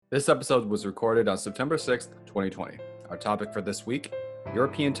This episode was recorded on September 6th, 2020. Our topic for this week,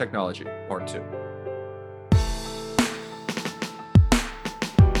 European Technology, Part 2.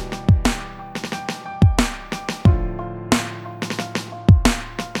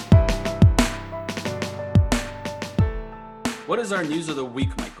 What is our news of the week,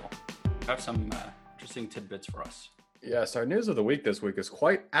 Michael? You have some interesting tidbits for us. Yes, our news of the week this week is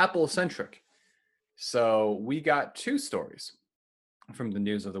quite Apple-centric. So we got two stories from the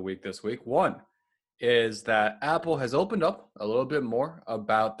news of the week this week. One is that Apple has opened up a little bit more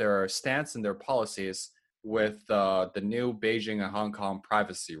about their stance and their policies with the new Beijing and Hong Kong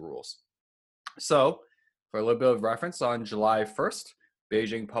privacy rules. So, for a little bit of reference, on July 1st,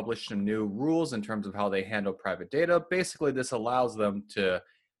 Beijing published some new rules in terms of how they handle private data. Basically, this allows them to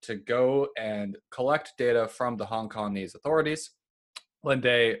go and collect data from the Hong Kongese authorities when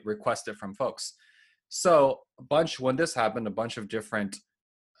they request it from folks. So when this happened, a bunch of different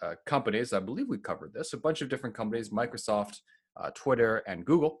companies, I believe we covered this, a bunch of different companies, Microsoft, Twitter, and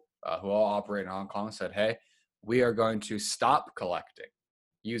Google, who all operate in Hong Kong, said, hey, we are going to stop collecting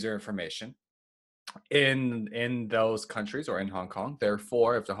user information in those countries or in Hong Kong.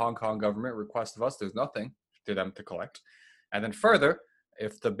 Therefore, if the Hong Kong government requests of us, there's nothing for them to collect. And then further,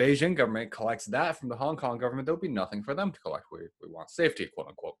 if the Beijing government collects that from the Hong Kong government, there'll be nothing for them to collect. We want safety, quote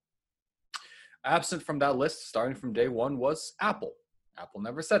unquote. Absent from that list, starting from day one, was Apple. Apple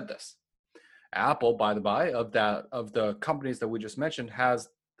never said this. Apple, by the by, of the companies that we just mentioned, has,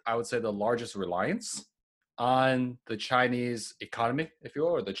 I would say, the largest reliance on the Chinese economy, if you will,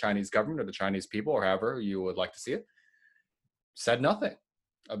 or the Chinese government, or the Chinese people, or however you would like to see it. Said nothing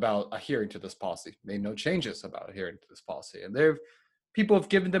about adhering to this policy. Made no changes about adhering to this policy, and people have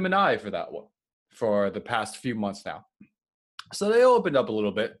given them an eye for that one for the past few months now. So they opened up a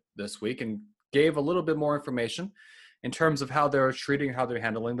little bit this week and gave a little bit more information in terms of how they're treating, how they're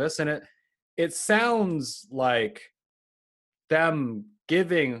handling this. And it sounds like them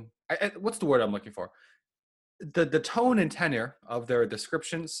giving, what's the word I'm looking for? The tone and tenor of their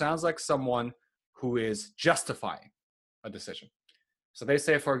description sounds like someone who is justifying a decision. So they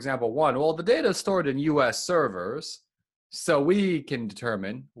say, for example, well, the data is stored in US servers, so we can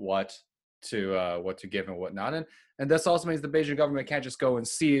determine what to give and what not. And this also means the Beijing government can't just go and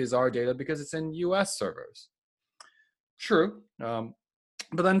seize our data because it's in US servers. True. But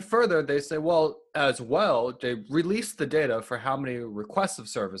then further, they say, they release the data for how many requests of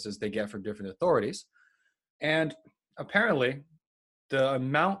services they get from different authorities. And apparently, the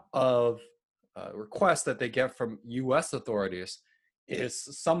amount of requests that they get from US authorities is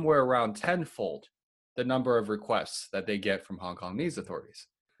somewhere around tenfold the number of requests that they get from Hong Kongese authorities.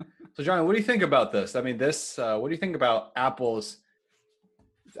 So, John, what do you think about this? I mean, what do you think about Apple's?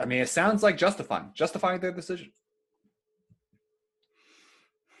 I mean, it sounds like justifying their decision.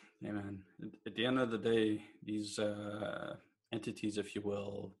 Yeah, man. At the end of the day, these entities, if you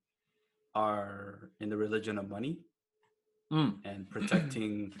will, are in the religion of money and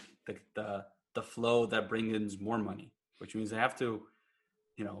protecting the flow that brings in more money, which means they have to,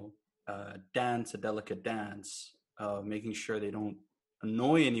 dance a delicate dance, making sure they don't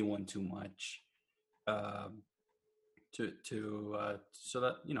annoy anyone too much, so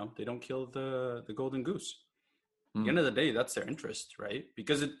that they don't kill the golden goose. At the end of the day, that's their interest, right?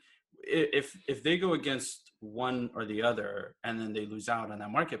 Because if they go against one or the other and then they lose out on that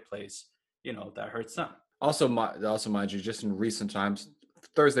marketplace, that hurts them. Also, mind you, just in recent times,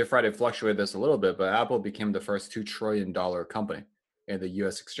 Thursday, Friday fluctuated this a little bit, but Apple became the first $2 trillion company in the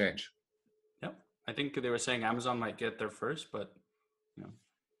U.S. exchange. Yep. I think they were saying Amazon might get there first, but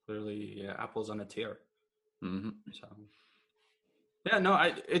clearly Apple's on a tear. Mm-hmm. So, yeah, no,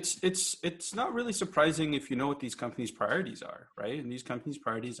 it's not really surprising if you know what these companies' priorities are, right? And these companies'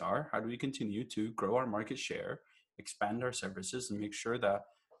 priorities are, how do we continue to grow our market share, expand our services, and make sure that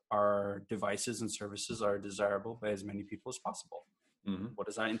our devices and services are desirable by as many people as possible. Mm-hmm. What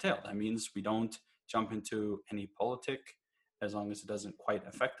does that entail? That means we don't jump into any politic as long as it doesn't quite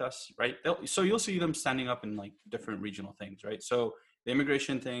affect us, right? So you'll see them standing up in like different regional things, right? So the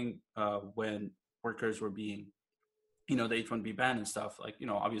immigration thing, when workers were being, the H-1B ban and stuff, like,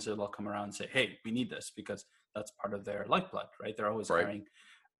 obviously they'll come around and say, hey, we need this because that's part of their lifeblood, right? They're always hiring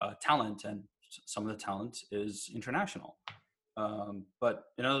talent, and some of the talent is international. But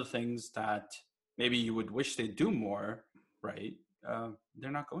in other things that maybe you would wish they'd do more, right? They're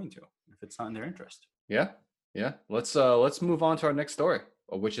not going to if it's not in their interest. Yeah. Let's move on to our next story,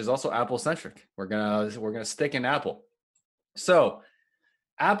 which is also Apple centric. We're gonna stick in Apple. So,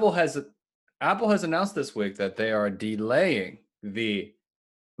 Apple has announced this week that they are delaying the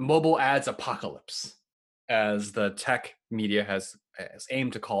mobile ads apocalypse, as the tech media has as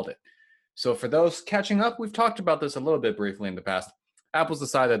AIM to called it. So for those catching up, we've talked about this a little bit briefly in the past. Apple's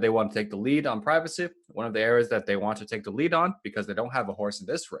decided that they want to take the lead on privacy, one of the areas that they want to take the lead on because they don't have a horse in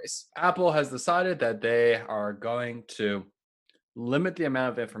this race. Apple has decided that they are going to limit the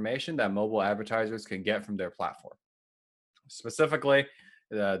amount of information that mobile advertisers can get from their platform. Specifically,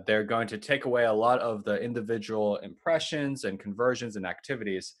 they're going to take away a lot of the individual impressions and conversions and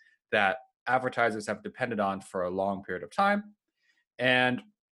activities that advertisers have depended on for a long period of time. And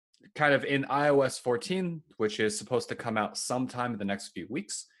kind of in iOS 14, which is supposed to come out sometime in the next few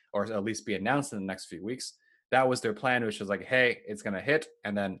weeks, or at least be announced in the next few weeks, that was their plan, which was like, hey, it's going to hit,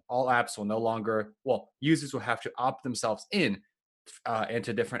 and then all apps will no longer, well, users will have to opt themselves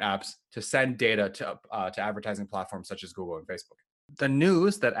into different apps to send data to advertising platforms such as Google and Facebook. The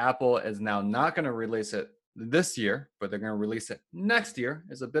news that Apple is now not going to release it this year, but they're going to release it next year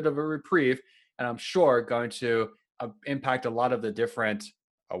is a bit of a reprieve, and I'm sure going to impact a lot of the different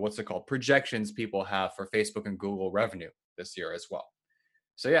projections people have for Facebook and Google revenue this year as well.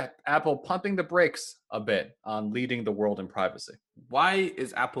 So yeah, Apple pumping the brakes a bit on leading the world in privacy. Why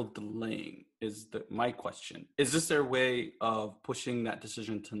is Apple delaying is my question. Is this their way of pushing that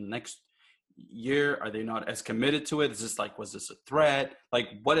decision to next year? Are they not as committed to it? Is this like, was this a threat? Like,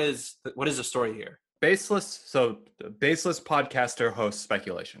 what is the story here? Baseless podcaster host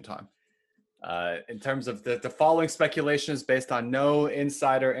speculation time. In terms of the following speculation is based on no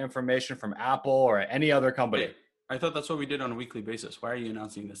insider information from Apple or any other company. Wait, I thought that's what we did on a weekly basis. Why are you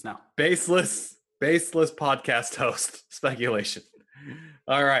announcing this now? Baseless podcast host speculation.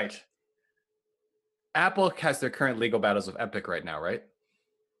 All right. Apple has their current legal battles with Epic right now, right?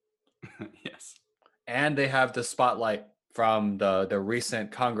 Yes. And they have the spotlight from the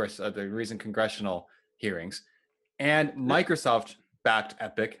recent congressional hearings. And Microsoft backed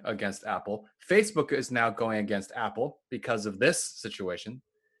Epic against Apple. Facebook is now going against Apple because of this situation.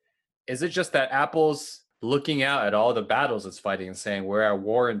 Is it just that Apple's looking out at all the battles it's fighting and saying we're at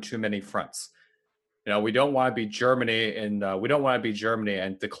war in too many fronts? You know, we don't want to be Germany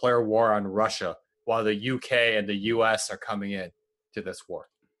and declare war on Russia while the UK and the US are coming in to this war.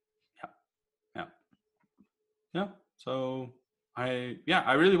 Yeah. So I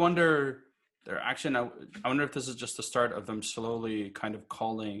really wonder their action. I wonder if this is just the start of them slowly kind of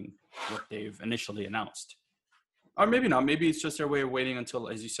calling what they've initially announced. Or maybe not. Maybe it's just their way of waiting until,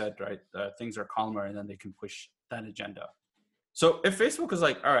 as you said, right, things are calmer and then they can push that agenda. So if Facebook is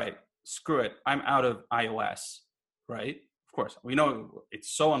like, all right, screw it, I'm out of iOS, right? Of course, we know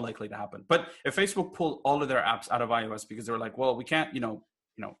it's so unlikely to happen. But if Facebook pulled all of their apps out of iOS because they were like, well, we can't,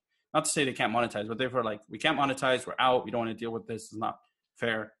 not to say they can't monetize, but they were like, we can't monetize, we're out, we don't want to deal with this, it's not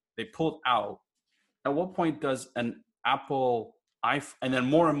fair. They pulled out. At what point does an Apple and then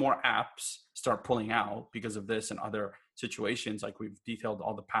more and more apps start pulling out because of this and other situations, like we've detailed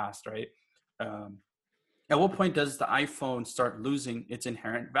all the past, right? At what point does the iPhone start losing its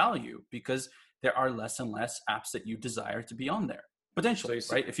inherent value because there are less and less apps that you desire to be on there potentially,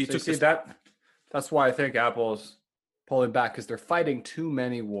 right? If you took that, that's why I think Apple's pulling back, because they're fighting too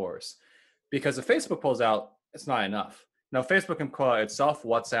many wars. Because if Facebook pulls out, it's not enough. Now, Facebook can call itself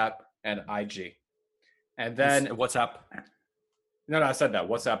WhatsApp and IG, and then WhatsApp. No, I said that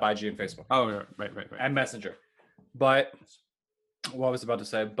WhatsApp, IG, and Facebook. Oh, right, and Messenger. But what I was about to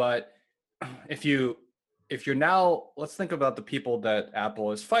say, but if you're now, let's think about the people that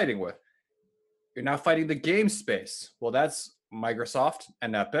Apple is fighting with. You're now fighting the game space. Well, that's Microsoft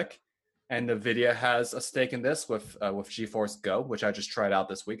and Epic, and NVIDIA has a stake in this with GeForce Go, which I just tried out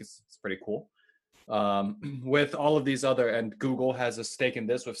this week. It's pretty cool. With all of these other, and Google has a stake in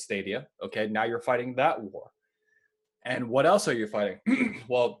this with Stadia. Okay, now you're fighting that war. And what else are you fighting?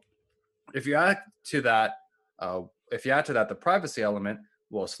 Well, if you add to that the privacy element,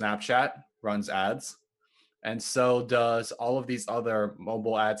 well, Snapchat runs ads, and so does all of these other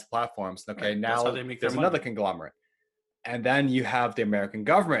mobile ads platforms. Okay, right. Now there's another conglomerate. And then you have the American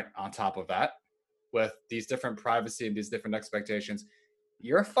government on top of that with these different privacy and these different expectations.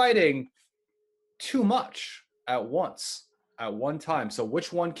 You're fighting too much at once, at one time. So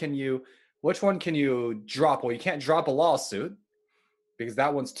which one can you drop? Well, you can't drop a lawsuit because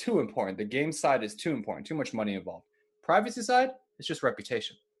that one's too important. The game side is too important, too much money involved. Privacy side, it's just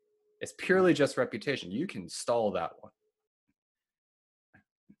reputation. It's purely just reputation. You can stall that one.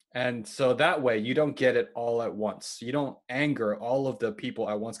 And so that way you don't get it all at once. You don't anger all of the people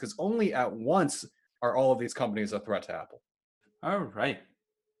at once, because only at once are all of these companies a threat to Apple. All right.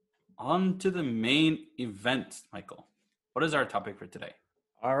 On to the main event, Michael. What is our topic for today?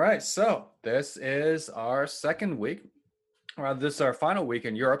 All right. So this is our second week. This is our final week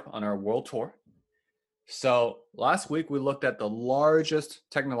in Europe on our world tour. So last week we looked at the largest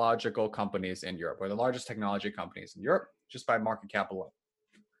technological companies in Europe, or the largest technology companies in Europe, just by market cap alone.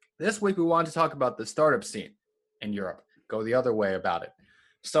 This week we want to talk about the startup scene in Europe, go the other way about it.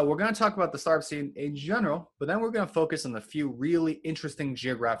 So we're going to talk about the startup scene in general, but then we're going to focus on the few really interesting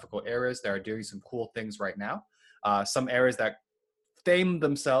geographical areas that are doing some cool things right now. Some areas that fame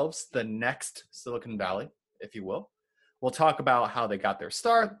themselves the next Silicon Valley, if you will. We'll talk about how they got their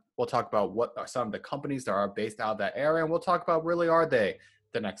start. We'll talk about what are some of the companies that are based out of that area. And we'll talk about really are they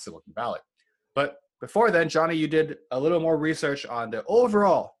the next Silicon Valley. But before then, Johnny, you did a little more research on the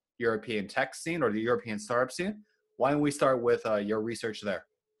overall European tech scene or the European startup scene. Why don't we start with your research there?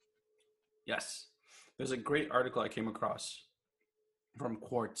 Yes. There's a great article I came across from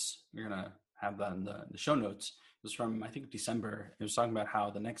Quartz. We're going to have that in the show notes. It was from, I think, December. It was talking about how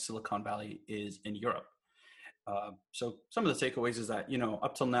the next Silicon Valley is in Europe. So some of the takeaways is that,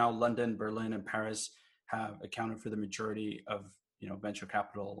 up till now, London, Berlin, and Paris have accounted for the majority of, venture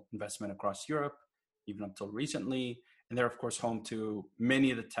capital investment across Europe, even up till recently. And they're, of course, home to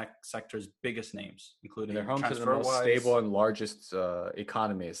many of the tech sector's biggest names, including they're home to the most stable and largest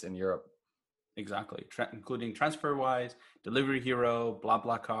economies in Europe. Exactly. Including TransferWise, Delivery Hero,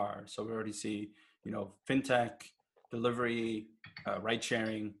 BlaBlaCar. So we already see, fintech, delivery, ride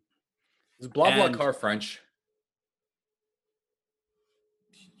sharing. Is BlaBlaCar French?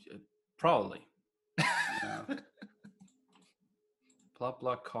 Probably.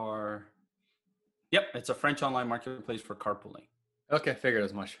 BlaBlaCar. Yep, it's a French online marketplace for carpooling. Okay, figured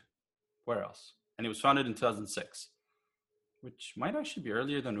as much. Where else? And it was founded in 2006, which might actually be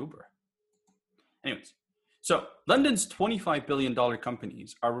earlier than Uber. Anyways, so London's $25 billion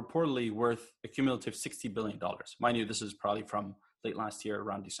companies are reportedly worth a cumulative $60 billion. Mind you, this is probably from late last year,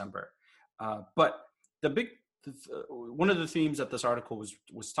 around December. But one of the themes that this article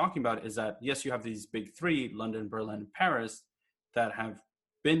was talking about is that, yes, you have these big three, London, Berlin, and Paris, that have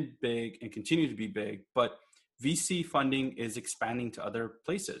been big and continue to be big, but VC funding is expanding to other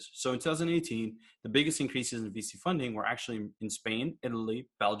places. So in 2018, the biggest increases in VC funding were actually in Spain, Italy,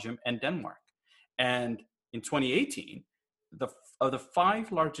 Belgium, and Denmark. And in 2018, of the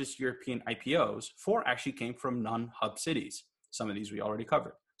 5 largest European IPOs, 4 actually came from non-hub cities. Some of these we already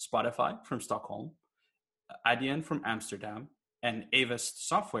covered. Spotify from Stockholm, Adyen from Amsterdam, and Avis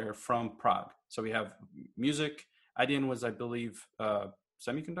Software from Prague. So we have music. Adyen was, I believe,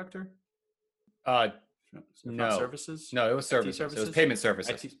 semiconductor? No. Services? No, it was services. It was payment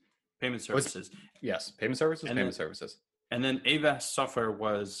services. Payment services. Yes, payment services, payment services. And then Avis Software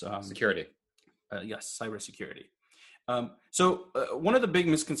was... security. Yes, cybersecurity. So one of the big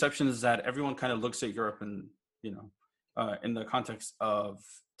misconceptions is that everyone kind of looks at Europe and, in the context of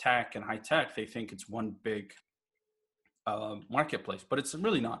tech and high tech, they think it's one big marketplace, but it's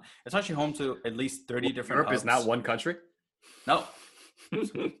really not. It's actually home to at least 30 different Europe hubs. Is not one country? No.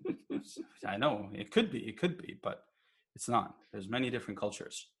 I know, it could be, but it's not. There's many different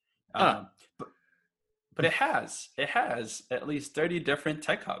cultures. But it has at least 30 different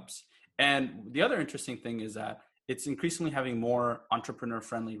tech hubs. And the other interesting thing is that it's increasingly having more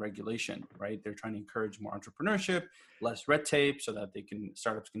entrepreneur-friendly regulation, right? They're trying to encourage more entrepreneurship, less red tape, so that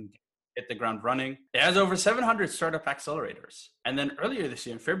startups can hit the ground running. It has over 700 startup accelerators. And then earlier this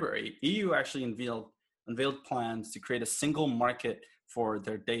year in February, EU actually unveiled plans to create a single market for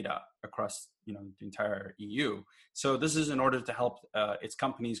their data across the entire EU. So this is in order to help its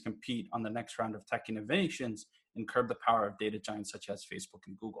companies compete on the next round of tech innovations and curb the power of data giants such as Facebook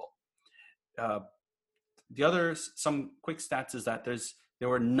and Google. Some quick stats is that there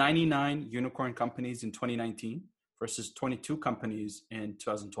were 99 unicorn companies in 2019 versus 22 companies in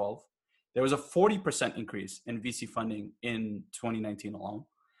 2012. There was a 40% increase in VC funding in 2019 alone.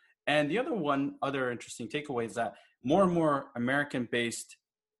 And the other interesting takeaway is that more and more American-based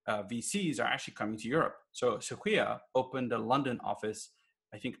VCs are actually coming to Europe. So Sequoia opened a London office,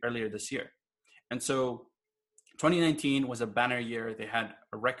 I think, earlier this year. And so 2019 was a banner year. They had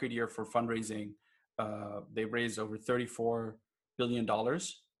a record year for fundraising. They raised over $34 billion,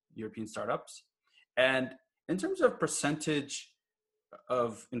 European startups. And in terms of percentage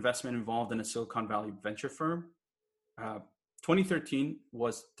of investment involved in a Silicon Valley venture firm, 2013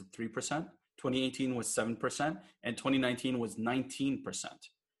 was 3%, 2018 was 7%, and 2019 was 19%.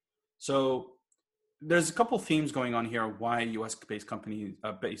 So there's a couple themes going on here why US-based companies,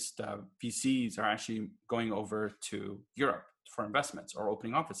 VCs are actually going over to Europe for investments or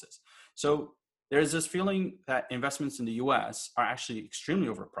opening offices. So there's this feeling that investments in the US are actually extremely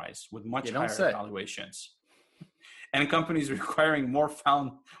overpriced with much higher valuations. And companies requiring more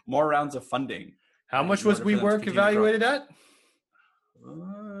rounds of funding. How much was WeWork evaluated at?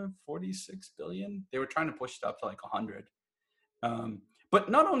 46 billion. They were trying to push it up to like 100. But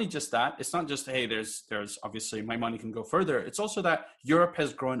not only just that, it's not just, hey, there's obviously my money can go further. It's also that Europe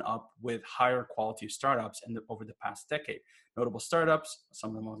has grown up with higher quality startups over the past decade. Notable startups,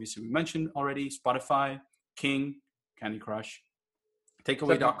 some of them obviously we mentioned already: Spotify, King, Candy Crush,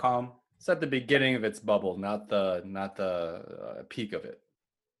 Takeaway.com. It's at the beginning of its bubble, not the peak of it.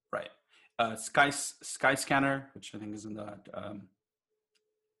 Right. Skyscanner, which I think is in the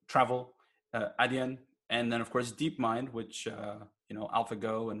travel, Adyen, and then of course DeepMind, which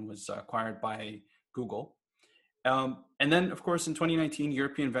AlphaGo and was acquired by Google. And then of course in 2019,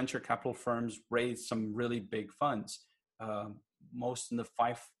 European venture capital firms raised some really big funds, most in the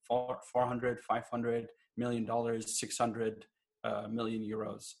 400, $500 million, 600 million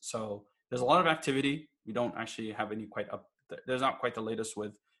euros. So there's a lot of activity. We don't actually have any there's not quite the latest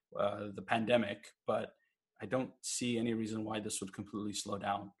with the pandemic, but I don't see any reason why this would completely slow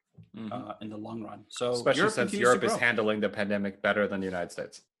down in the long run. So especially since Europe is handling the pandemic better than the United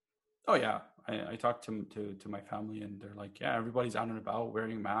States. Oh yeah, I talked to my family, and they're like, yeah, everybody's out and about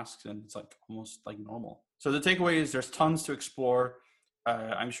wearing masks, and it's like almost like normal. So the takeaway is there's tons to explore.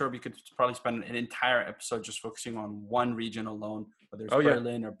 I'm sure we could probably spend an entire episode just focusing on one region alone, whether it's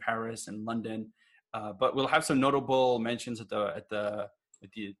Berlin or Paris and London. But we'll have some notable mentions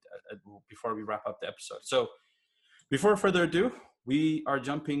before we wrap up the episode. So before further ado, we are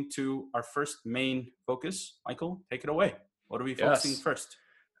jumping to our first main focus. Michael, take it away. What are we focusing first?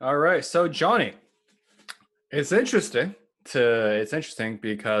 All right. So Johnny, it's interesting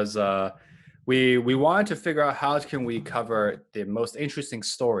because we wanted to figure out how can we cover the most interesting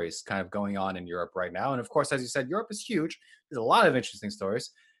stories kind of going on in Europe right now. And of course, as you said, Europe is huge. There's a lot of interesting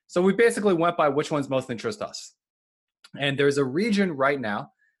stories. So we basically went by which ones most interest us. And there's a region right now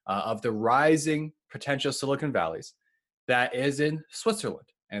of the rising potential Silicon Valleys that is in Switzerland.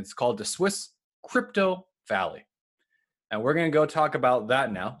 And it's called the Swiss Crypto Valley. And we're going to go talk about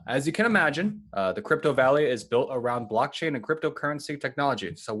that now. As you can imagine, the Crypto Valley is built around blockchain and cryptocurrency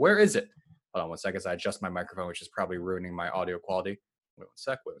technology. So where is it? Hold on one second as I adjust my microphone, which is probably ruining my audio quality. Wait one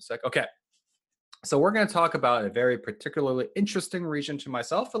sec. Okay. So we're going to talk about a very particularly interesting region to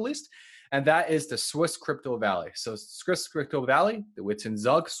myself, at least, and that is the Swiss Crypto Valley. So Swiss Crypto Valley, it's in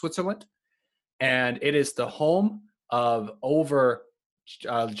Zug, Switzerland, and it is the home of over,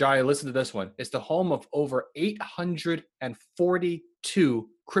 Johnny, listen to this one. It's the home of over 842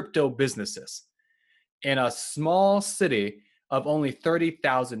 crypto businesses in a small city of only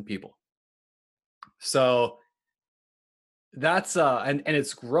 30,000 people. So that's and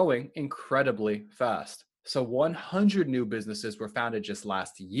it's growing incredibly fast. So 100 new businesses were founded just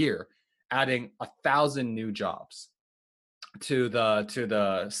last year, adding 1,000 new jobs to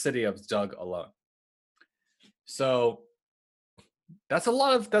the city of Zug alone. So that's a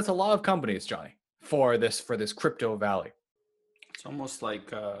lot of companies, Johnny, for this crypto valley. It's almost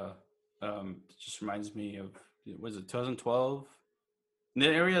like it just reminds me of, was it 2012? In the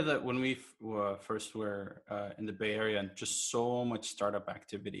area that when we first were in the Bay Area, and just so much startup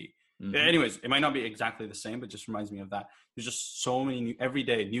activity. Mm-hmm. Anyways, it might not be exactly the same, but just reminds me of that. There's just so many every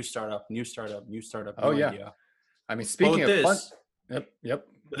day, new startup. Oh yeah. Idea. I mean, speaking of this, yep.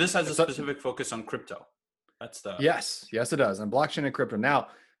 But this has a specific focus on crypto. That's the yes, it does, and blockchain and crypto. Now,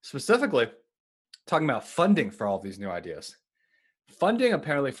 specifically talking about funding for all of these new ideas. Funding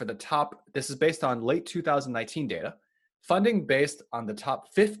apparently for the top. This is based on late 2019 data. Funding based on the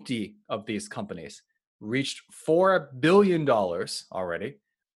top 50 of these companies reached $4 billion already,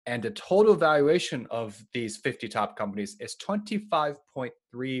 and the total valuation of these 50 top companies is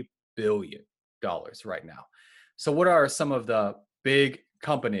 $25.3 billion right now. So what are some of the big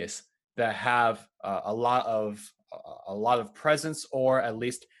companies that have a lot of presence, or at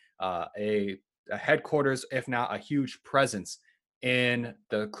least a headquarters, if not a huge presence in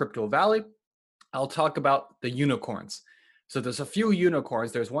the crypto valley? I'll talk about the unicorns. So there's a few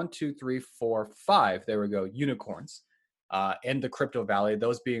unicorns. There's 1, 2, 3, 4, 5. There we go. Unicorns in the crypto valley.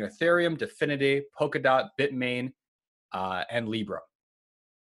 Those being Ethereum, Dfinity, Polkadot, Bitmain, and Libra.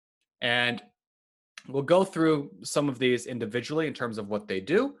 And we'll go through some of these individually in terms of what they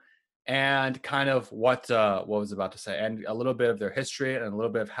do, and kind of what I was about to say, and a little bit of their history and a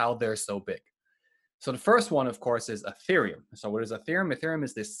little bit of how they're so big. So the first one, of course, is Ethereum. So what is Ethereum? Ethereum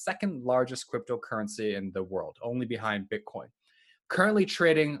is the second largest cryptocurrency in the world, only behind Bitcoin. Currently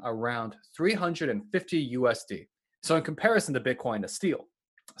trading around 350 USD. So in comparison to Bitcoin, Steel.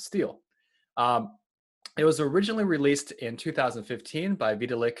 It was originally released in 2015 by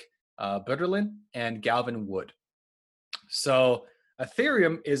Vitalik Buterin and Galvin Wood. So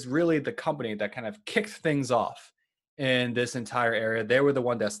Ethereum is really the company that kind of kicked things off in this entire area. They were the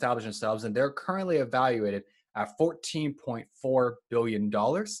one that established themselves, and they're currently evaluated at $14.4 billion.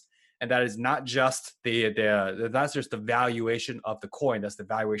 And that is not just that's just the valuation of the coin. That's the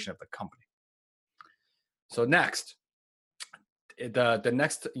valuation of the company. So next, the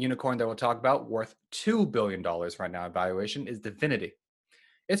next unicorn that we'll talk about, worth $2 billion right now in valuation, is Divinity.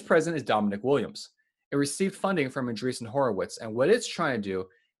 Its president is Dominic Williams. It received funding from Andreessen Horowitz, and what it's trying to do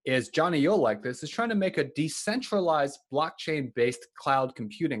is, Johnny, you'll like this, is trying to make a decentralized blockchain-based cloud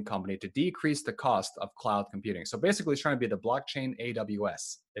computing company to decrease the cost of cloud computing. So basically it's trying to be the blockchain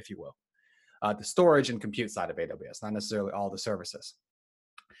AWS, if you will. The storage and compute side of AWS, not necessarily all the services.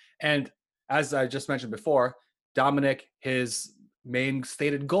 And as I just mentioned before, Dominic, his main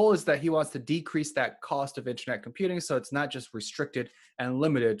stated goal is that he wants to decrease that cost of internet computing, so it's not just restricted and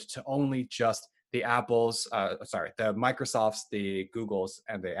limited to only just the Apples, the Microsofts, the Googles,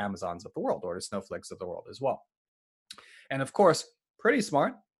 and the Amazons of the world, or the Snowflakes of the world as well. And of course, pretty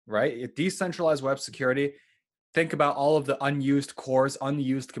smart, right? Decentralized web security. Think about all of the unused cores,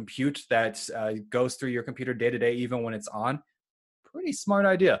 unused compute that goes through your computer day to day, even when it's on. Pretty smart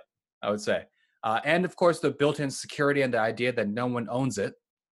idea, I would say. And of course, the built-in security and the idea that no one owns it,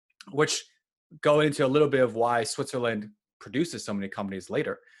 which go into a little bit of why Switzerland produces so many companies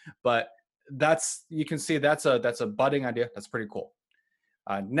later. But you can see that's a budding idea. That's pretty cool.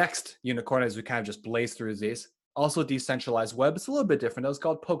 Next unicorn, as we kind of just blaze through these, also decentralized web. It's a little bit different. It was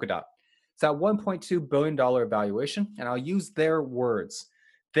called Polkadot. It's at $1.2 billion valuation, and I'll use their words.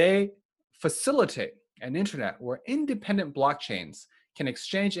 They facilitate an internet where independent blockchains can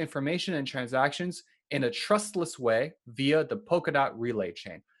exchange information and transactions in a trustless way via the Polkadot relay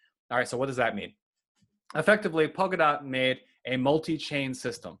chain. All right, so what does that mean? Effectively, Polkadot made a multi-chain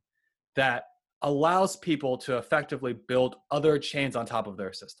system that allows people to effectively build other chains on top of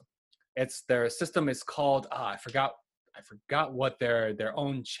their system. Their system is called, I forgot what their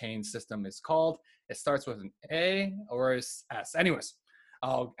own chain system is called. It starts with an A or S. Anyways,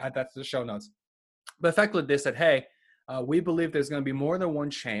 I'll add that to the show notes. But effectively, they said, hey, we believe there's going to be more than one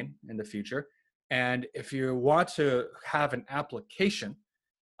chain in the future. And if you want to have an application,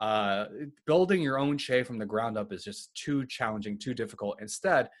 building your own chain from the ground up is just too challenging, too difficult.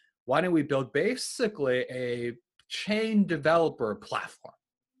 Instead, why don't we build basically a chain developer platform,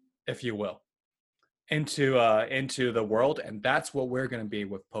 if you will, into the world? And that's what we're going to be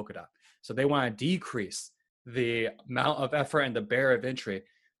with Polkadot. So they want to decrease the amount of effort and the barrier of entry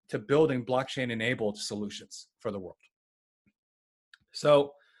to building blockchain-enabled solutions for the world.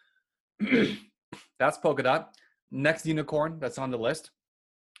 So that's Polkadot. Next unicorn that's on the list,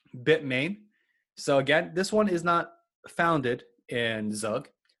 Bitmain. So again, this one is not founded in Zug,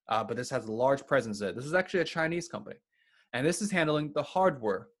 but this has a large presence there. This is actually a Chinese company, and this is handling the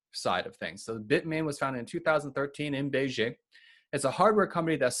hardware side of things. So Bitmain was founded in 2013 in Beijing. It's a hardware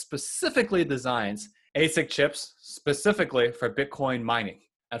company that specifically designs ASIC chips specifically for Bitcoin mining.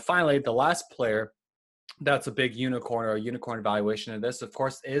 And finally, the last player that's a big unicorn or a unicorn valuation in this, of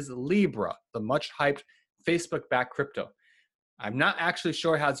course, is Libra, the much hyped Facebook-backed crypto. I'm not actually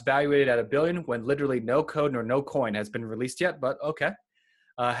sure how it's valuated at $1 billion when literally no code nor no coin has been released yet, but okay.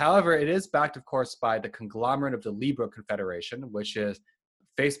 However, it is backed, of course, by the conglomerate of the Libra Confederation, which is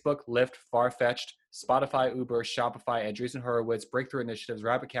Facebook, Lyft, Farfetched, Spotify, Uber, Shopify, Andreessen Horowitz, Breakthrough Initiatives,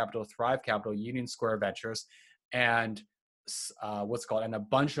 Rabbit Capital, Thrive Capital, Union Square Ventures, and and a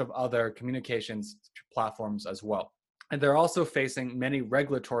bunch of other communications platforms as well. And they're also facing many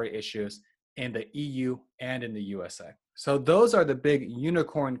regulatory issues in the EU and in the USA. So those are the big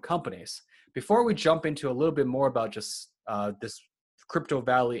unicorn companies. Before we jump into a little bit more about just this crypto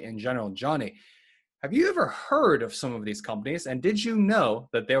valley in general, Johnny, have you ever heard of some of these companies, and did you know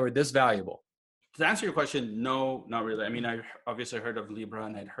that they were this valuable? To answer your question, no, not really. I mean, I obviously heard of Libra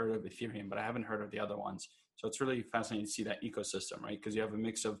and I'd heard of Ethereum, but I haven't heard of the other ones. So it's really fascinating to see that ecosystem, right? Because you have a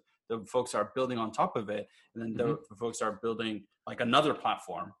mix of the folks that are building on top of it, and then the folks that are building like another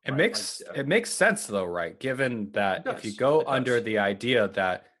platform. It makes sense though, right? Given that if you go under the idea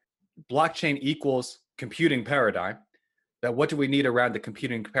that blockchain equals computing paradigm, that what do we need around the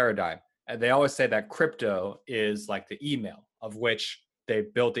computing paradigm? And they always say that crypto is like the email of which they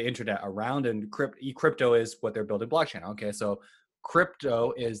built the internet around, and crypto is what they're building blockchain. Okay, so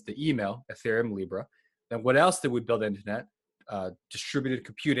crypto is the email, Ethereum, Libra. Then what else did we build the internet? Distributed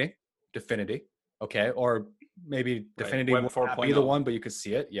computing, Dfinity, okay, or maybe Dfinity Web will not be the one, but you could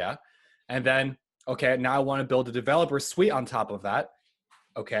see it, yeah. And then, okay, now I want to build a developer suite on top of that.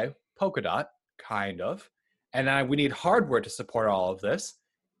 Okay, Polkadot, kind of. And then we need hardware to support all of this.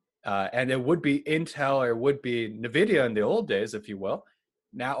 And it would be Intel or it would be NVIDIA in the old days, if you will.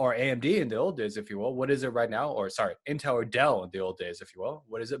 now, or AMD in the old days, if you will. What is it right now? Or sorry, Intel or Dell in the old days, if you will.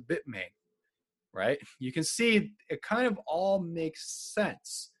 What is it? Bitmain, right? You can see it kind of all makes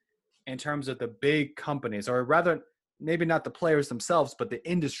sense in terms of the big companies, or rather, maybe not the players themselves, but the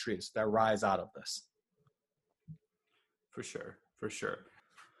industries that rise out of this. For sure, for sure.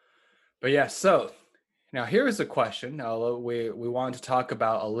 But yeah, so now here is a question. Now we wanted to talk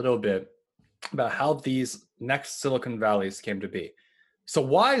about a little bit about how these next Silicon Valleys came to be. So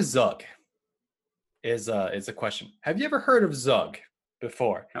why Zug is a question. Have you ever heard of Zug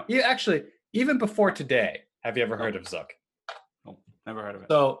before? No. You actually, even before today, have you ever heard of Zug? No, never heard of it.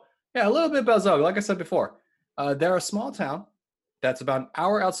 So yeah, a little bit about Zug. Like I said before, they're a small town that's about an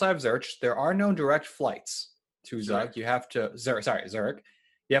hour outside of Zurich. There are no direct flights to Zug. You have to Zurich.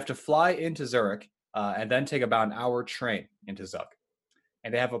 You have to fly into Zurich and then take about an hour train into Zug.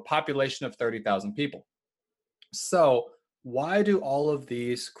 And they have a population of 30,000 people. So why do all of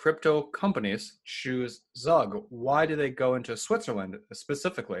these crypto companies choose Zug? Why do they go into Switzerland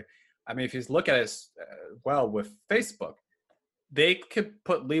specifically? I mean, if you look at it well with Facebook, they could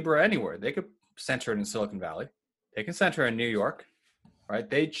put Libra anywhere. They could center it in Silicon Valley. They can center it in New York, right?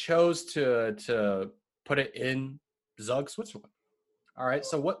 They chose to put it in Zug, Switzerland. All right.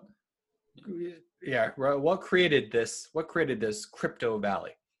 So what created this? What created this crypto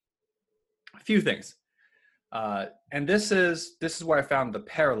valley? A few things. And this is where I found the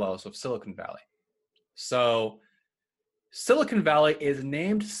parallels of Silicon Valley. So Silicon Valley is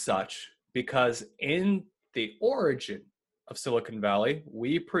named such because in the origin of Silicon Valley,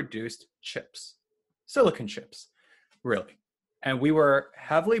 we produced chips, silicon chips, really. And we were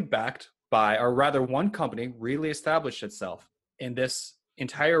heavily backed by, or rather one company really established itself in this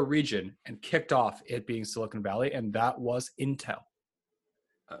entire region and kicked off it being Silicon Valley, and that was Intel.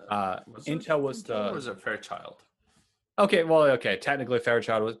 Intel was a Fairchild. Okay. Technically,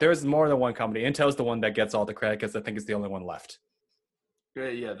 Fairchild was. There's more than one company. Intel's the one that gets all the credit because I think it's the only one left.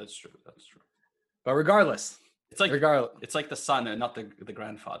 Yeah, that's true. That's true. But regardless, it's like the son and not the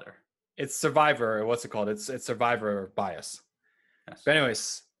grandfather. It's survivor. What's it called? It's survivor bias. Yes. But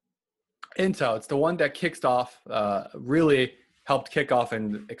anyways, Intel. It's the one that kicked off. Really helped kick off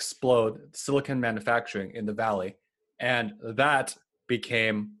and explode silicon manufacturing in the valley, and that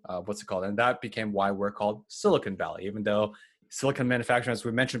became and that became why we're called Silicon Valley. Even though silicon manufacturing, as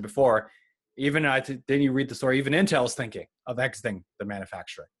we mentioned before, then you read the story, even Intel's thinking of exiting the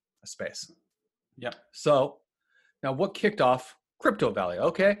manufacturing space. Yep. So now what kicked off Crypto Valley?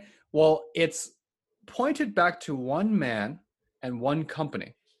 Okay, well, it's pointed back to one man and one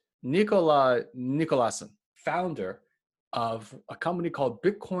company, Nicola Nicolasen, founder of a company called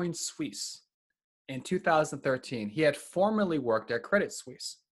Bitcoin Suisse. In 2013, he had formerly worked at Credit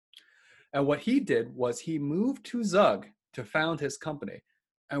Suisse. And what he did was he moved to Zug to found his company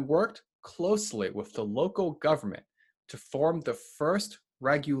and worked closely with the local government to form the first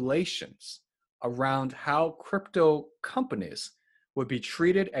regulations around how crypto companies would be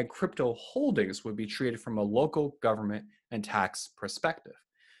treated and crypto holdings would be treated from a local government and tax perspective.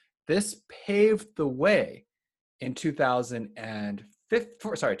 This paved the way in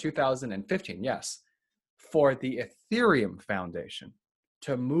 2015, yes, for the Ethereum Foundation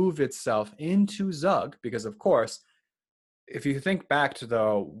to move itself into Zug, because of course, if you think back to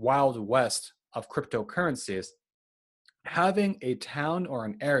the Wild West of cryptocurrencies, having a town or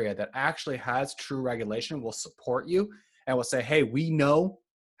an area that actually has true regulation will support you and will say, hey, we know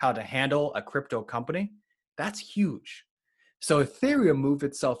how to handle a crypto company. That's huge. So Ethereum moved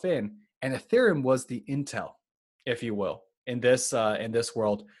itself in, and Ethereum was the Intel, if you will, in this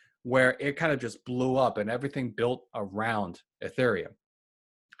world, where it kind of just blew up and everything built around Ethereum.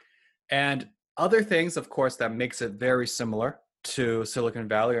 And other things, of course, that makes it very similar to Silicon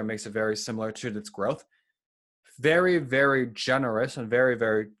Valley or makes it very similar to its growth. Very, very generous and very,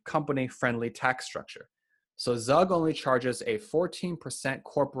 very company-friendly tax structure. So Zug only charges a 14%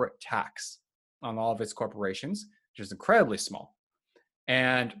 corporate tax on all of its corporations, which is incredibly small.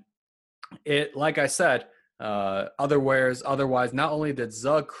 And it, like I said, otherwise, not only did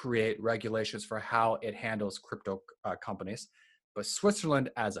Zug create regulations for how it handles crypto companies, but Switzerland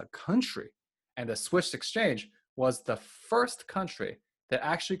as a country and the Swiss exchange was the first country that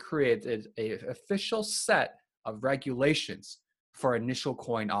actually created an official set of regulations for initial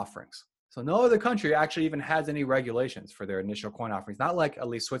coin offerings. So no other country actually even has any regulations for their initial coin offerings, not like at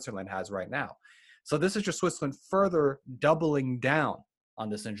least Switzerland has right now. So this is just Switzerland further doubling down on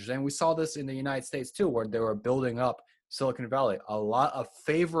this interest. And we saw this in the United States too, where they were building up Silicon Valley, a lot of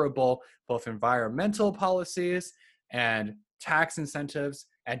favorable both environmental policies and tax incentives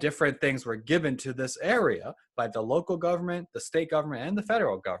And different things were given to this area by the local government, the state government, and the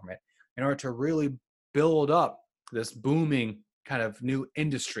federal government in order to really build up this booming kind of new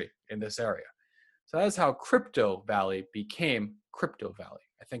industry in this area. So that's how Crypto Valley became Crypto Valley.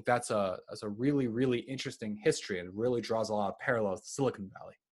 I think that's a really, really interesting history and really draws a lot of parallels to Silicon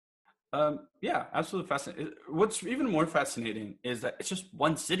Valley. Yeah, absolutely fascinating. What's even more fascinating is that it's just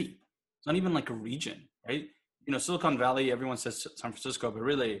one city. It's not even like a region, right? You know, Silicon Valley, everyone says San Francisco, but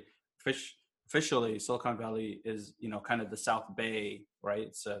really, officially, Silicon Valley is, you know, kind of the South Bay, right?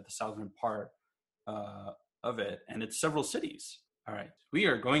 It's the southern part of it, and it's several cities. All right, we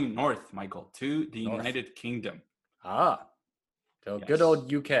are going north, Michael, to the North. United Kingdom. So Yes. good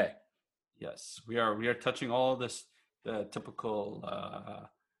old UK. Yes, we are touching all this, the typical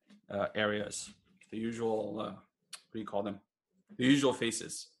areas, the usual, what do you call them? The usual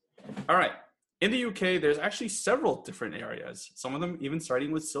faces. All right. In the UK, there's actually several different areas, some of them even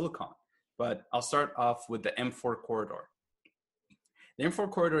starting with silicon. But I'll start off with the M4 corridor. The M4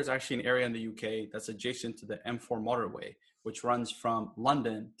 corridor is actually an area in the UK that's adjacent to the M4 motorway, which runs from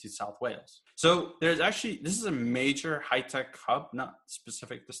London to South Wales. So there's actually, this is a major high-tech hub, not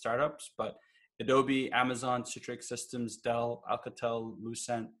specific to startups, but Adobe, Amazon, Citrix Systems, Dell, Alcatel,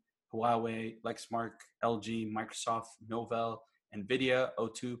 Lucent, Huawei, Lexmark, LG, Microsoft, Novell, NVIDIA,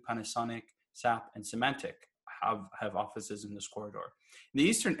 O2, Panasonic, SAP, and Symantec have offices in this corridor. The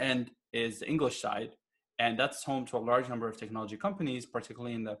eastern end is the English side, and that's home to a large number of technology companies,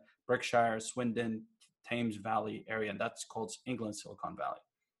 particularly in the Berkshire, Swindon, Thames Valley area, and that's called England Silicon Valley.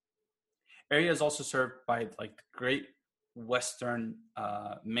 Area is also served by like the Great Western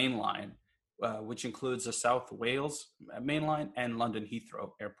Main Line, which includes the South Wales Main Line and London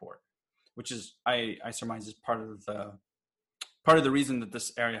Heathrow Airport, which is, I surmise, is part of the reason that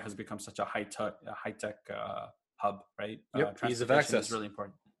this area has become such a high tech hub, right? Yep, ease of Transportation access is really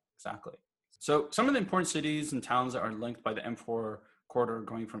important. Exactly. So some of the important cities and towns that are linked by the M4 corridor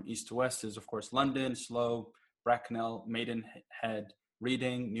going from east to west is, of course, London, Slough, Bracknell, Maidenhead,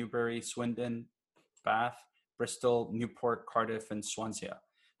 Reading, Newbury, Swindon, Bath, Bristol, Newport, Cardiff, and Swansea.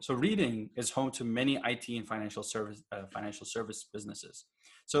 So Reading is home to many IT and financial service businesses.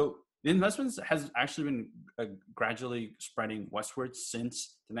 So the investments has actually been gradually spreading westwards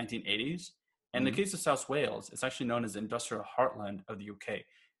since the 1980s. And in the case of South Wales, it's actually known as the industrial heartland of the UK.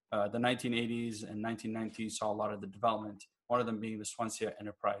 The 1980s and 1990s saw a lot of the development, one of them being the Swansea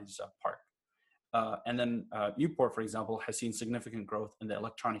Enterprise Park. And then Newport, for example, has seen significant growth in the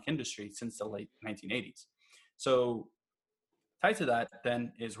electronic industry since the late 1980s. So tied to that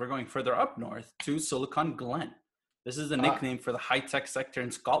then is we're going further up north to Silicon Glen. This is the nickname for the high-tech sector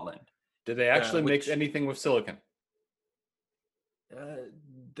in Scotland. Did they actually make anything with silicon?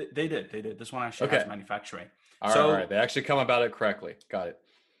 They did. This one actually has manufacturing. All right. They actually come about it correctly. Got it.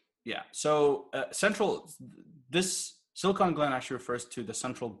 Yeah. So this Silicon Glen actually refers to the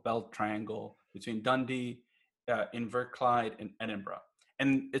central belt triangle between Dundee, Inverclyde, and Edinburgh.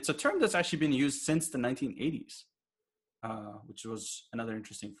 And it's a term that's actually been used since the 1980s, which was another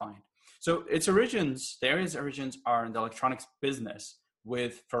interesting find. So the area's origins are in the electronics business,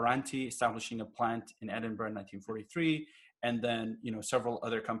 with Ferranti establishing a plant in Edinburgh in 1943, and then several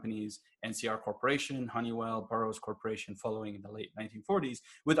other companies, NCR Corporation, Honeywell, Burroughs Corporation, following in the late 1940s,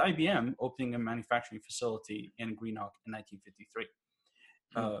 with IBM opening a manufacturing facility in Greenock in 1953.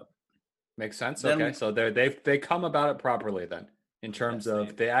 Makes sense. Okay, so they come about it properly then, in terms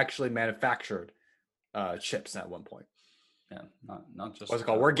of they actually manufactured chips at one point. Yeah, not just what's it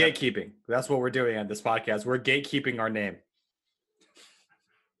called? We're gatekeeping. That's what we're doing on this podcast. We're gatekeeping our name.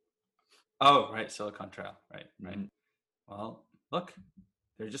 Oh, right, Silicon Trail, right. Mm-hmm. Well, look,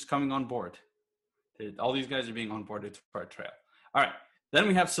 they're just coming on board. All these guys are being onboarded to our trail. All right, then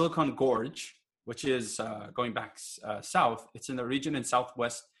we have Silicon Gorge, which is going back south. It's in the region in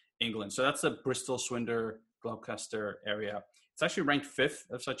southwest England. So that's the Bristol, Swindon, Gloucester area. It's actually ranked 5th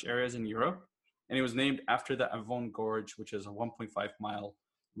of such areas in Europe. And it was named after the Avon Gorge, which is a 1.5-mile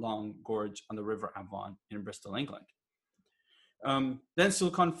long gorge on the River Avon in Bristol, England. Then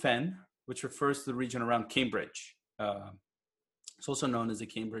Silicon Fen, which refers to the region around Cambridge. It's also known as the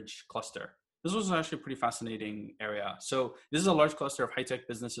Cambridge Cluster. This was actually a pretty fascinating area. So this is a large cluster of high-tech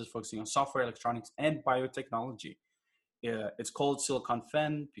businesses focusing on software, electronics, and biotechnology. It's called Silicon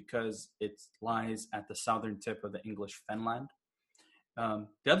Fen because it lies at the southern tip of the English Fenland.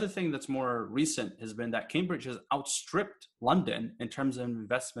 The other thing that's more recent has been that Cambridge has outstripped London in terms of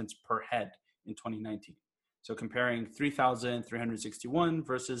investments per head in 2019. So comparing 3,361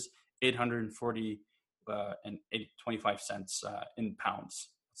 versus 840 and 25 cents in pounds.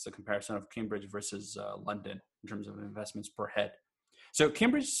 It's the comparison of Cambridge versus London in terms of investments per head. So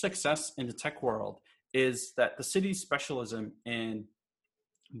Cambridge's success in the tech world is that the city's specialism in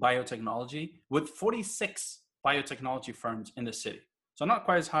biotechnology, with 46 biotechnology firms in the city. So not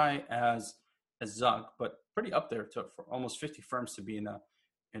quite as high as Zug, but pretty up there for almost 50 firms to be in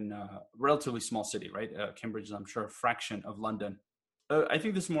a relatively small city, right? Cambridge is, I'm sure, a fraction of London. I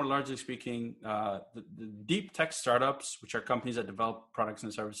think this is more largely speaking, the deep tech startups, which are companies that develop products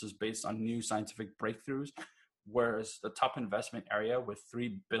and services based on new scientific breakthroughs, whereas the top investment area with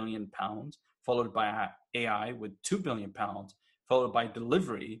 £3 billion, followed by AI with £2 billion, followed by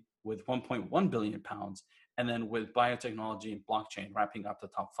delivery with £1.1 billion, and then with biotechnology and blockchain wrapping up the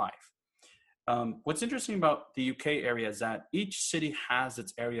top five. What's interesting about the UK area is that each city has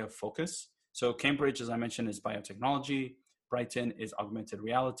its area of focus. So Cambridge, as I mentioned, is biotechnology. Brighton is augmented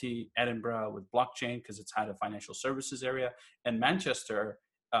reality. Edinburgh with blockchain because it's had a financial services area. And Manchester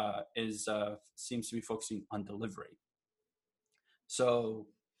seems to be focusing on delivery. So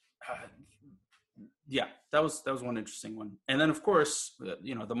yeah, that was one interesting one. And then of course,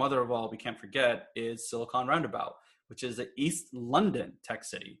 the mother of all we can't forget is Silicon Roundabout, which is the East London tech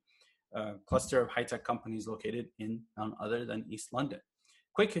city, a cluster of high-tech companies located in none other than East London.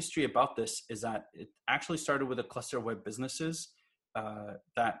 Quick history about this is that it actually started with a cluster of web businesses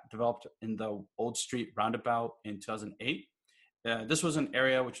that developed in the Old Street Roundabout in 2008. This was an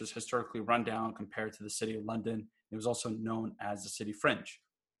area which was historically run down compared to the city of London. It was also known as the city fringe.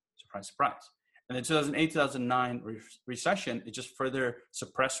 Surprise, surprise. And the 2008-2009 recession, it just further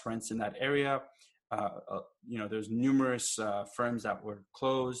suppressed rents in that area. There's numerous firms that were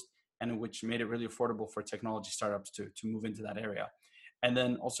closed, and which made it really affordable for technology startups to move into that area. And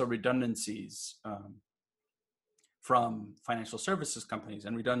then also redundancies from financial services companies.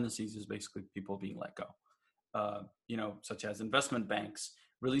 And redundancies is basically people being let go. Such as investment banks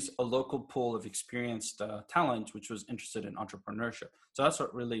release a local pool of experienced talent, which was interested in entrepreneurship. So that's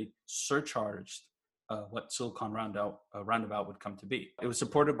what really surcharged what Silicon Roundabout would come to be. It was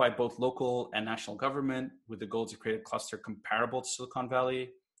supported by both local and national government with the goal to create a cluster comparable to Silicon Valley.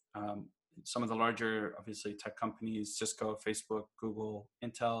 Some of the larger, obviously, tech companies, Cisco, Facebook, Google,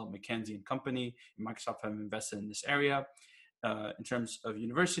 Intel, McKinsey and Company, and Microsoft have invested in this area. In terms of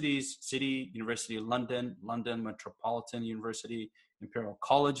universities, City, University of London, London Metropolitan University, Imperial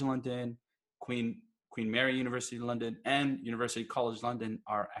College London, Queen Mary University London, and University College London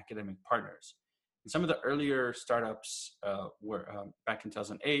are academic partners. And some of the earlier startups were back in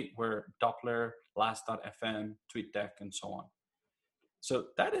 2008 were Doppler, Last.fm, TweetDeck, and so on. So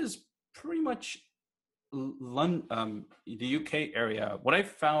that is pretty much the UK area. What I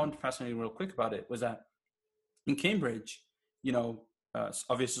found fascinating real quick about it was that in Cambridge,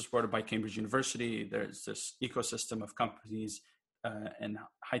 obviously supported by Cambridge University, there's this ecosystem of companies and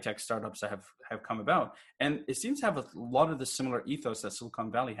high-tech startups that have come about. And it seems to have a lot of the similar ethos that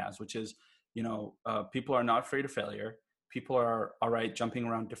Silicon Valley has, which is, people are not afraid of failure. People are all right jumping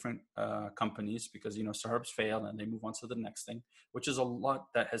around different companies because, startups fail and they move on to the next thing, which is a lot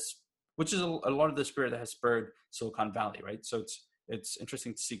of the spirit that has spurred Silicon Valley, right? So it's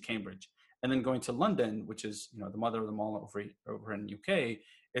interesting to see Cambridge. And then going to London, which is the mother of them all over in UK,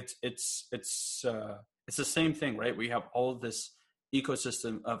 it's the same thing, right? We have all of this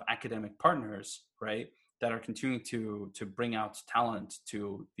ecosystem of academic partners, right, that are continuing to bring out talent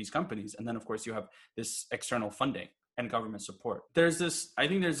to these companies. And then of course you have this external funding and government support. I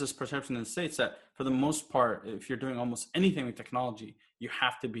think there's this perception in the States that for the most part, if you're doing almost anything with technology, you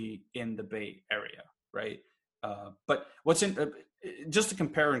have to be in the Bay Area, right? But just to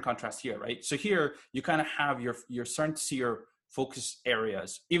compare and contrast here, right? So here you kind of have you're starting to see your focus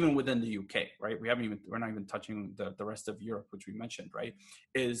areas even within the UK, right? We're not even touching the rest of Europe, which we mentioned, right?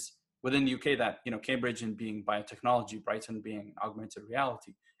 Is within the UK that Cambridge and being biotechnology, Brighton being augmented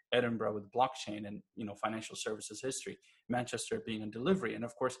reality, Edinburgh with blockchain and financial services history, Manchester being in delivery, and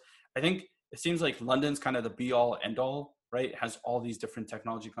of course I think it seems like London's kind of the be all end all, right? It has all these different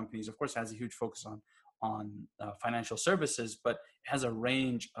technology companies. Of course, it has a huge focus on financial services, but it has a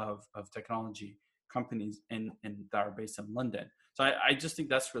range of technology companies in that are based in London. So I just think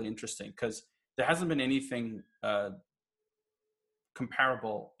that's really interesting because there hasn't been anything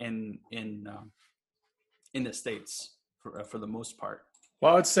comparable in the States for the most part.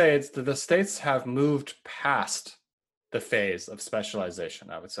 Well, I would say it's the States have moved past the phase of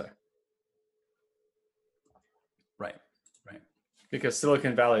specialization, I would say. Right. Because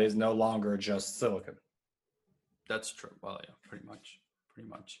Silicon Valley is no longer just silicon. That's true. Well, yeah, pretty much.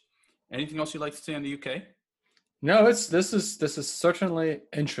 Anything else you'd like to say on the UK? No, this is certainly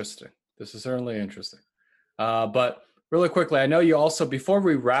interesting. But really quickly, I know you also, before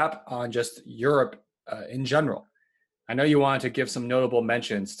we wrap on just Europe in general, I know you wanted to give some notable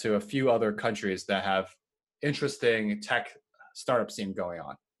mentions to a few other countries that have interesting tech startup scene going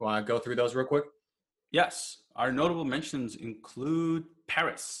on. Want to go through those real quick? Yes, our notable mentions include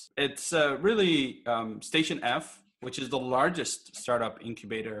Paris. It's really Station F, which is the largest startup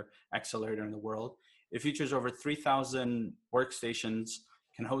incubator accelerator in the world. It features over 3,000 workstations,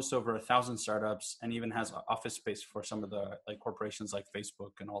 can host over 1,000 startups, and even has office space for some of the like corporations like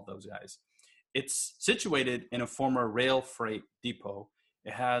Facebook and all those guys. It's situated in a former rail freight depot.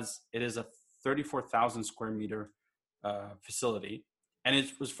 It is a 34,000 square meter facility, and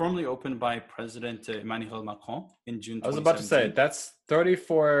it was formally opened by President Emmanuel Macron in June 2017. I was about to say that's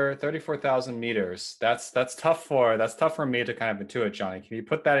 34,000 meters. That's tough for me to kind of intuit, Johnny. Can you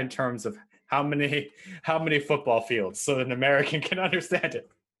put that in terms of how many football fields so that an American can understand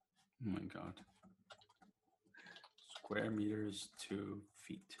it? Oh my God. Square meters to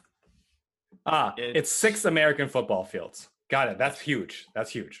feet. It's 6 American football fields. Got it. That's huge. Got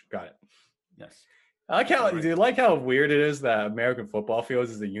it. Yes. Do you like how weird it is that American football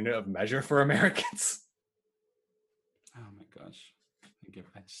fields is the unit of measure for Americans? Oh my gosh.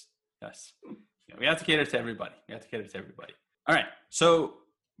 Yes. Yeah, we have to cater to everybody. All right. So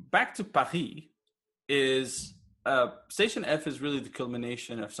back to Paris is Station F is really the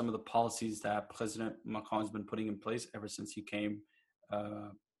culmination of some of the policies that President Macron has been putting in place ever since he came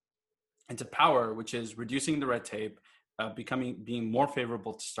into power, which is reducing the red tape, being more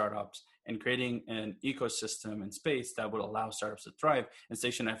favorable to startups, and creating an ecosystem and space that would allow startups to thrive. And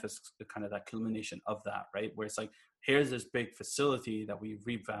Station F is kind of that culmination of that, right? Where it's like, here's this big facility that we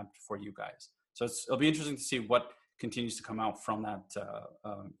revamped for you guys. So it'll be interesting to see what continues to come out from that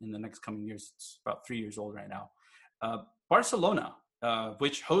in the next coming years. It's about 3 years old right now. Barcelona,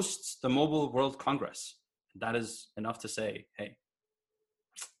 which hosts the Mobile World Congress. That is enough to say, hey,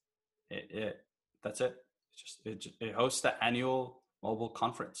 that's it. It hosts the annual mobile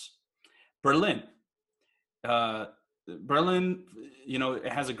conference. Berlin, it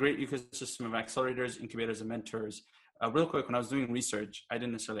has a great ecosystem of accelerators, incubators, and mentors. Real quick, when I was doing research, I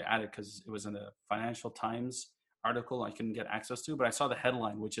didn't necessarily add it because it was in a Financial Times article I couldn't get access to, but I saw the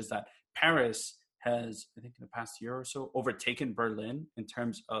headline, which is that Paris has, I think in the past year or so, overtaken Berlin in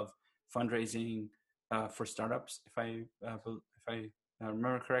terms of fundraising for startups, if I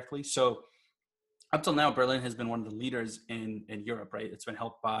remember correctly. So up till now, Berlin has been one of the leaders in Europe, right? It's been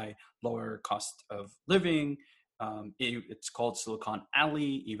helped by lower cost of living. It's called Silicon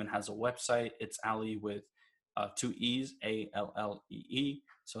Alley, even has a website. It's Alley with 2 E's, Allee.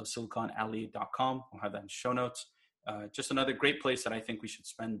 So siliconalley.com. We'll have that in show notes. Just another great place that I think we should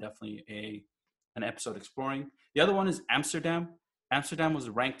spend definitely an episode exploring. The other one is Amsterdam. Amsterdam was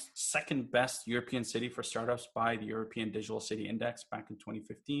ranked second best European city for startups by the European Digital City Index back in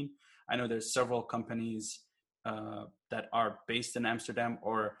 2015. I know there's several companies that are based in Amsterdam,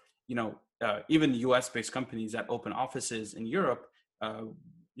 or even US-based companies that open offices in Europe.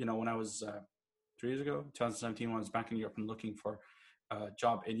 When I was 3 years ago, 2017, when I was back in Europe and looking for a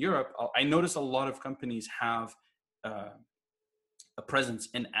job in Europe, I noticed a lot of companies have a presence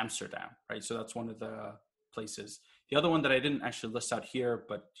in Amsterdam, right? So that's one of the places. The other one that I didn't actually list out here,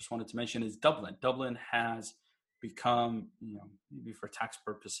 but just wanted to mention, is Dublin. Dublin has become, maybe for tax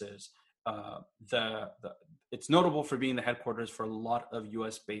purposes, it's notable for being the headquarters for a lot of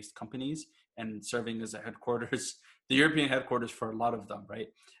US-based companies and serving as the European headquarters for a lot of them, right?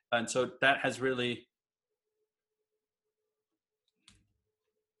 And so that has really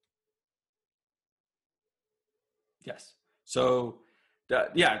yes. So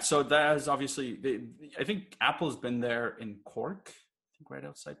that is obviously, I think Apple's been there in Cork, I think right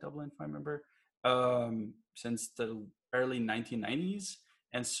outside Dublin, if I remember, since the early 1990s.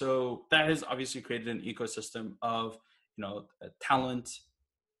 And so that has obviously created an ecosystem of, talent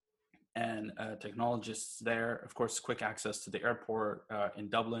and technologists there. Of course, quick access to the airport in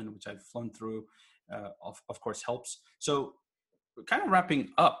Dublin, which I've flown through, of course helps. So kind of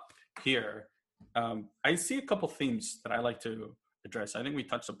wrapping up here, I see a couple themes that I like to address. I think we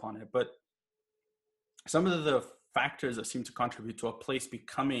touched upon it, but some of the factors that seem to contribute to a place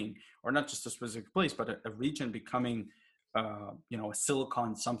becoming, or not just a specific place, but a region becoming, a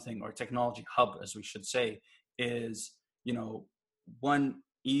silicon something, or technology hub, as we should say, is, one,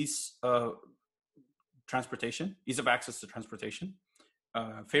 ease of access to transportation,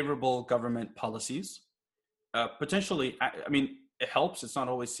 favorable government policies, potentially, it helps. It's not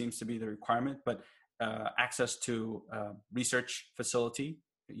always seems to be the requirement, but access to research facility,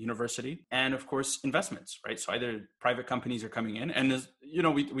 university, and of course investments, right? So either private companies are coming in, and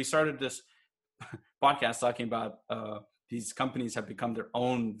we started this podcast talking about these companies have become their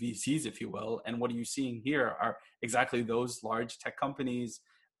own VCs, if you will. And what are you seeing here are exactly those large tech companies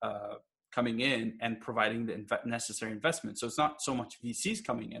coming in and providing the necessary investment. So it's not so much VCs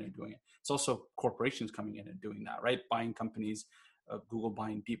coming in and doing it. It's also corporations coming in and doing that, right? Buying companies, Google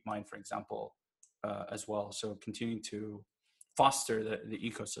buying DeepMind, for example, as well. So continuing to foster the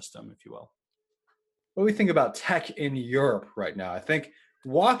ecosystem, if you will. What do we think about tech in Europe right now? I think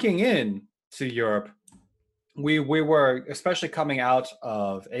walking in to Europe, we were, especially coming out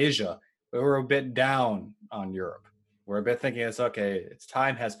of Asia, we were a bit down on Europe. We're a bit thinking it's okay, its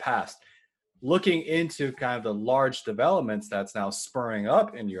time has passed. Looking into kind of the large developments that's now spurring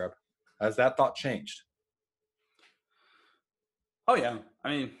up in Europe, has that thought changed? Oh yeah, I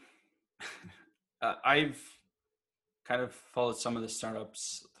mean, I've kind of followed some of the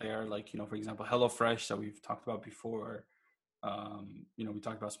startups there, like, for example, HelloFresh that we've talked about before. We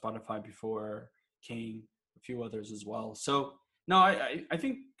talked about Spotify before, King, a few others as well. So no, I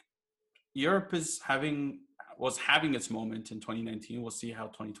think Europe was having its moment in 2019. We'll see how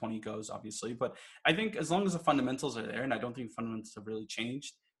 2020 goes, obviously. But I think as long as the fundamentals are there, and I don't think fundamentals have really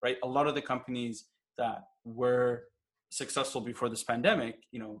changed, right? A lot of the companies that were successful before this pandemic,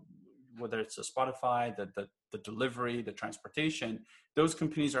 whether it's the Spotify, the delivery, the transportation, those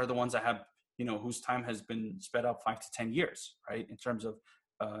companies are the ones that have, whose time has been sped up 5 to 10 years, right? In terms of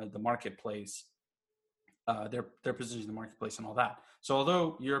the marketplace, their position in the marketplace and all that. So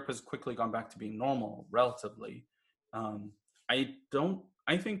although Europe has quickly gone back to being normal relatively, I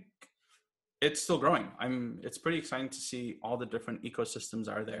think it's still growing. It's pretty exciting to see all the different ecosystems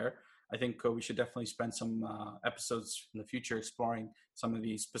are there. I think we should definitely spend some episodes in the future exploring some of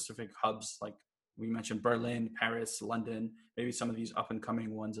these specific hubs, like we mentioned Berlin, Paris, London, maybe some of these up and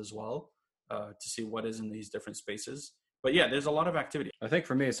coming ones as well, to see what is in these different spaces. But yeah, there's a lot of activity. I think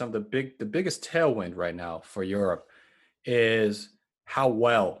for me, some of the biggest tailwind right now for Europe is how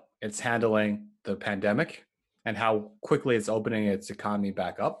well it's handling the pandemic and how quickly it's opening its economy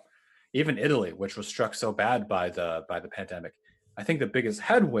back up. Even Italy, which was struck so bad by the pandemic, I think the biggest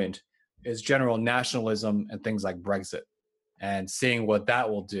headwind is general nationalism and things like Brexit, and seeing what that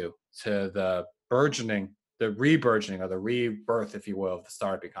will do to the rebirth, if you will, of the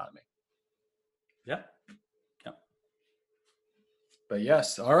startup economy. Yeah. But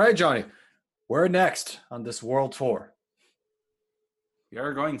yes, all right, Johnny, where next on this world tour? We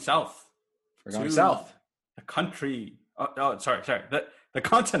are going south. We're going south. The country. Sorry. The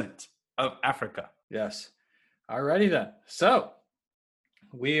continent of Africa. Yes. Alrighty then. So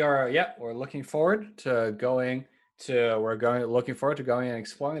we're looking forward to going and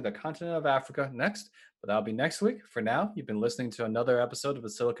exploring the continent of Africa next. But that'll be next week. For now, you've been listening to another episode of the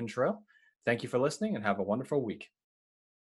Silicon Trail. Thank you for listening and have a wonderful week.